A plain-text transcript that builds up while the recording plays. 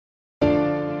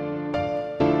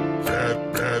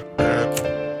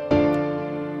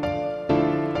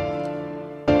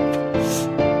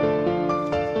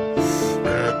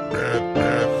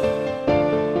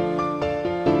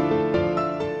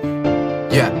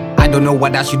don't know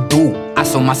what I should do. I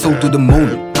sold my soul to the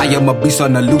moon. I am a beast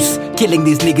on the loose, killing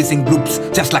these niggas in groups,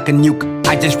 just like a nuke.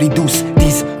 I just reduce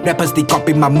these rappers, they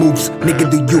copy my moves. Nigga,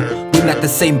 do you? We're not the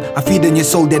same. I feed on your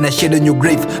soul, then I shit on your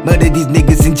grave. Murder these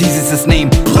niggas in Jesus' name.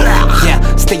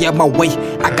 Yeah, stay out my way.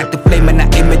 I got the flame and I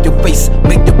aim at your face.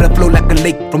 Make the blood flow like a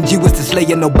lake. From G-Wizz to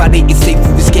Slayer, nobody is safe.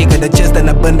 If you scared, got the chest and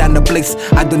I burn down the place.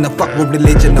 I do not fuck with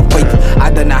religion or faith. I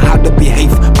don't know how to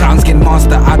behave. Brown skin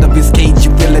monster out of his cage.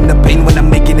 You feeling the pain when I'm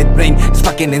making it rain. It's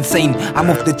fucking insane. I'm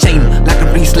off the chain like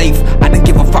a free slave. I don't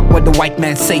give a fuck what the white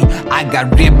man say. I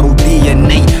got rebel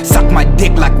DNA. Suck my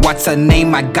dick like what's her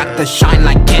name. I got the shine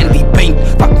like candy paint.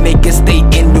 Fuck niggas, stay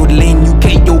in your lane. You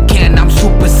can't, you can. I'm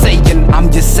Super Saiyan.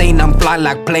 I'm just saying I'm fly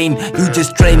like plane. You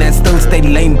just train and still stay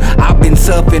lame. I've been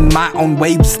surfing my own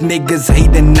waves. Niggas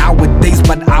hating nowadays,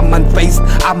 but I'm unfazed.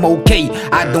 I'm okay.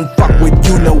 I don't fuck with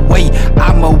you, no way.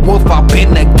 I'm a wolf up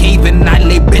in a cave and I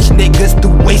lay bitch niggas to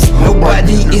waste.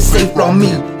 Nobody is safe from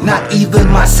me, not even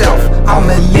myself. I'm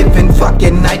a living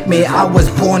fucking nightmare. I was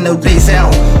born to raise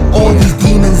hell. All these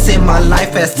demons in my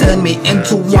life has turned me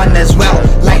into one as well.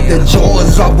 Like the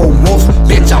jaws of a wolf,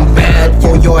 bitch, I'm bad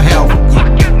for your health.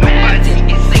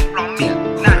 Nobody is safe from me,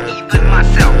 not even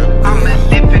myself. I'm a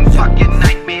living fucking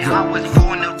nightmare. I was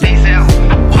born to raise hell.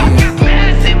 All these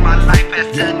demons in my life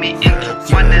has turned me into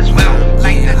one as well.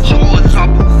 Like the jaws of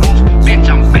a wolf, bitch,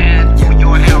 I'm bad for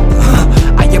your health.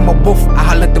 I am a wolf, I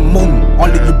holler at the moon. All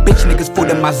of you bitch niggas food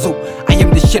in my zoo. I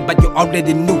am the shit, but you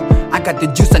already knew. I got the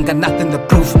juice and got nothing to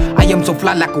prove. I am so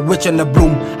fly like a witch on a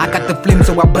broom. I got the flame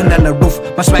so I burn down the roof.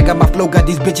 My swagger, my flow got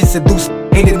these bitches seduced.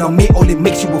 Hating on me only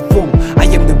makes you a fool. I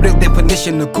am the real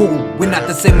definition of cool. We're not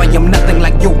the same, I am nothing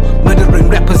like you. Murdering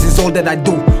rappers is all that I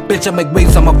do. Bitch, I make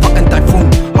waves, I'm a fucking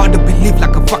typhoon. Hard to believe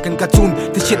like a fucking cartoon.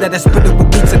 The shit that I spit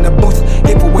with beats in the booth.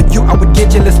 If it were you, I would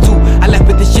get jealous too. I laugh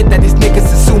at the shit that these niggas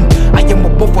assume. I am a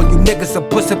wolf, all you niggas a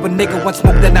puss. If a nigga wants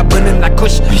smoke, then I burn it like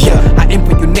kush. Yeah, I aim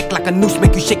for your neck like a noose.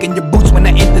 Make you shake in your boots when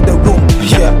I enter the room.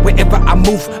 Yeah, wherever I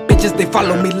move, bitches they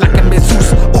follow me like I'm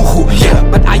Zeus. Ooh, yeah,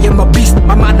 but I am a beast.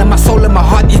 My mind and my soul and my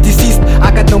heart is deceased.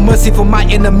 I got no mercy for my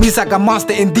enemies. I got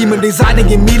monster and demon residing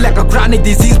in me like a chronic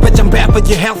disease. Bitch, I'm bad for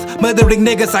your health. Murdering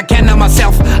niggas, I cannot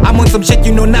myself. I'm on some shit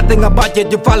you know nothing about,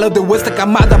 yet you follow the words that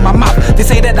come out of my mouth. They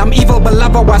say that I'm evil, but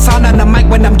love how I sound on the mic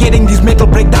when I'm getting these mental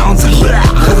breakdowns.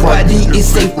 Nobody is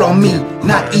safe from me,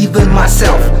 not even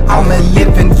myself. I'm a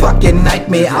living fucking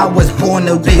nightmare. I was born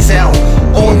to raise hell.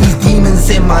 All these demons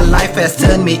in my life has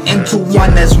turned me into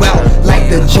one as well. Like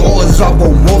the jaws of a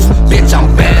wolf, bitch,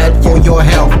 I'm bad for your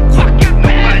health.